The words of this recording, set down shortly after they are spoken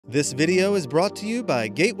This video is brought to you by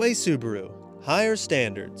Gateway Subaru. Higher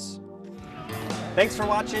standards. Thanks for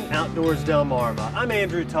watching Outdoors Delmarva. I'm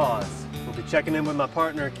Andrew Tawes. We'll be checking in with my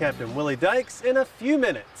partner, Captain Willie Dykes, in a few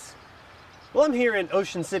minutes. Well, I'm here in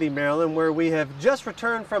Ocean City, Maryland, where we have just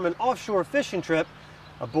returned from an offshore fishing trip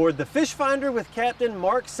aboard the Fish Finder with Captain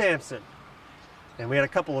Mark Sampson. And we had a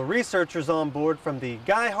couple of researchers on board from the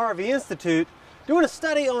Guy Harvey Institute doing a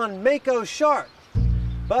study on Mako shark.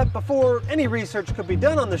 But before any research could be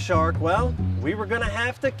done on the shark, well, we were gonna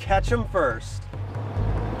have to catch them first.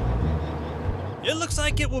 It looks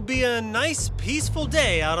like it will be a nice, peaceful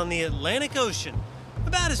day out on the Atlantic Ocean.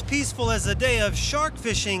 About as peaceful as a day of shark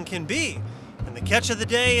fishing can be. And the catch of the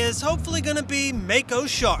day is hopefully gonna be Mako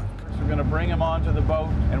shark. We're gonna bring them onto the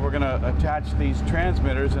boat and we're gonna attach these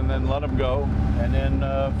transmitters and then let them go and then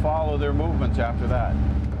follow their movements after that.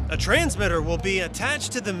 A transmitter will be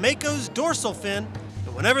attached to the Mako's dorsal fin,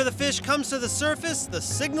 and whenever the fish comes to the surface, the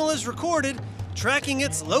signal is recorded, tracking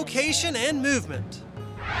its location and movement.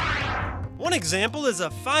 One example is a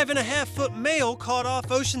 5.5-foot male caught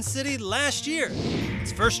off Ocean City last year.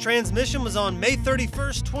 Its first transmission was on May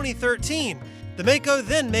 31st, 2013. The Mako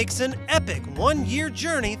then makes an epic one-year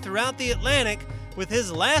journey throughout the Atlantic with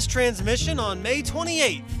his last transmission on May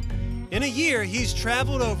 28th. In a year, he's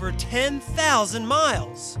traveled over 10,000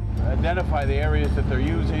 miles. Identify the areas that they're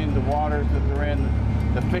using, the waters that they're in,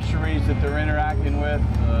 the fisheries that they're interacting with,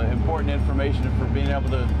 important information for being able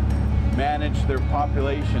to manage their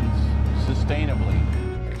populations sustainably.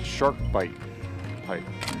 Shark bite pipe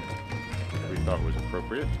we thought was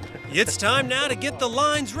appropriate. It's time now to get the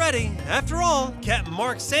lines ready. After all, Captain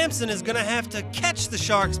Mark Sampson is going to have to catch the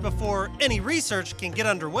sharks before any research can get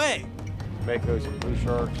underway. Makos and blue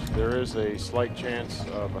sharks, there is a slight chance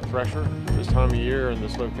of a thresher this time of year in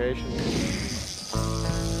this location.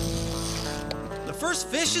 The first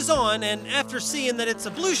fish is on, and after seeing that it's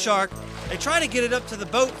a blue shark, they try to get it up to the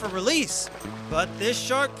boat for release. But this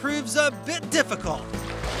shark proves a bit difficult.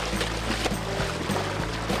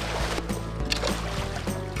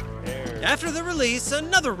 After the release,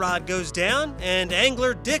 another rod goes down, and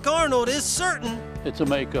angler Dick Arnold is certain it's a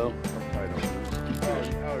Mako.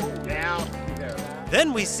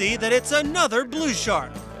 Then we see that it's another blue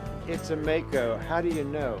shark. It's a Mako. How do you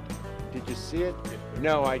know? Did you see it?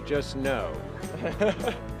 No, I just know.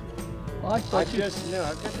 I just know.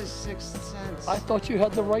 I've got this sixth sense. I thought you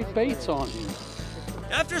had the right baits on you.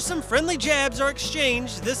 After some friendly jabs are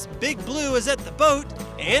exchanged, this big blue is at the boat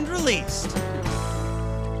and released.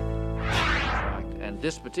 And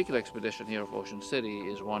this particular expedition here of Ocean City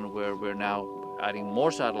is one where we're now adding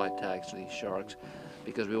more satellite tags to these sharks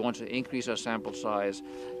because we want to increase our sample size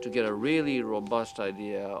to get a really robust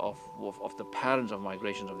idea of the patterns of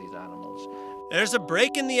migrations of these animals. There's a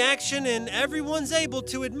break in the action and everyone's able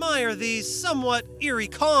to admire the somewhat eerie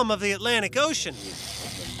calm of the Atlantic Ocean.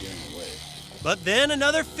 But then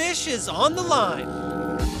another fish is on the line.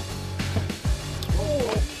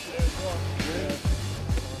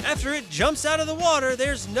 After it jumps out of the water,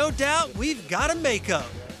 there's no doubt we've got a Mako.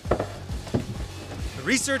 The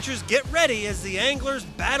researchers get ready as the anglers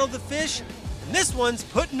battle the fish, and this one's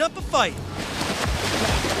putting up a fight.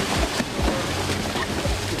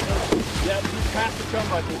 Yeah, just pass the chum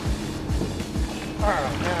button.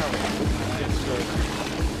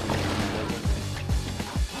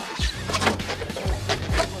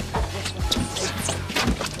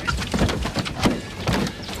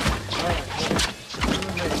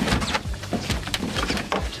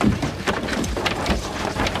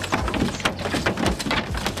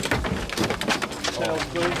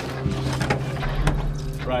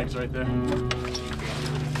 Right, it's right there.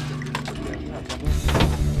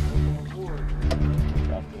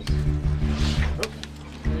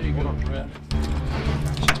 There you go, Brett.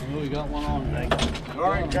 Oh, you got one on. All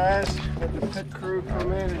right, guys, let the pit crew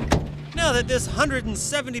come in. Now that this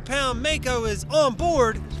 170-pound Mako is on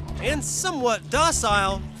board and somewhat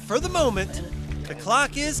docile for the moment, the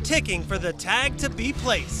clock is ticking for the tag to be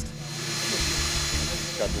placed.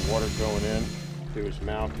 Got the water going in through his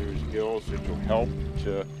mouth, through his gills, which will help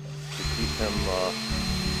to keep him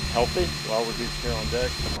healthy while we're just here on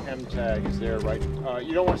deck. The M tag is there, right?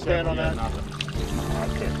 You don't want to stand on that? I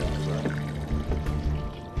can't do that.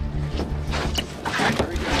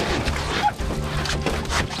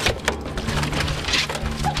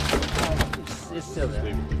 It's still there.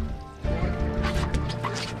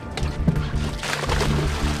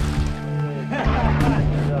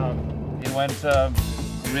 It went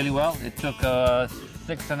really well. It took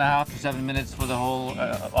 6.5 to 7 minutes for the whole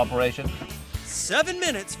operation. 7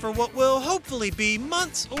 minutes for what will hopefully be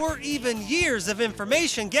months or even years of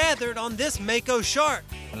information gathered on this Mako shark.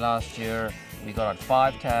 Last year, We got out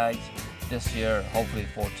 5 tags. This year, hopefully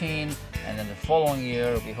 14, and then the following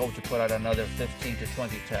year, we hope to put out another 15 to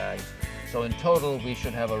 20 tags. So in total, we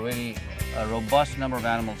should have a really robust number of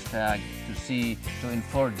animals tagged to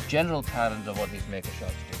infer general patterns of what these Mako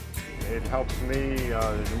sharks do. It helps me,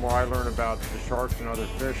 the more I learn about the sharks and other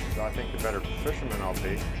fish, I think the better fisherman I'll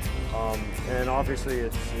be. And obviously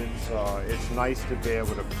it's nice to be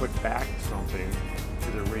able to put back something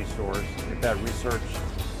to the resource. If that research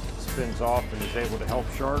spins off and is able to help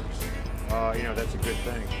sharks, you know, that's a good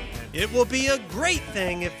thing. It will be a great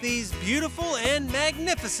thing if these beautiful and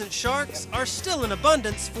magnificent sharks are still in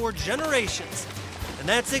abundance for generations. And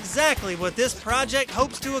that's exactly what this project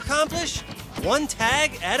hopes to accomplish, one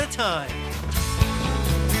tag at a time.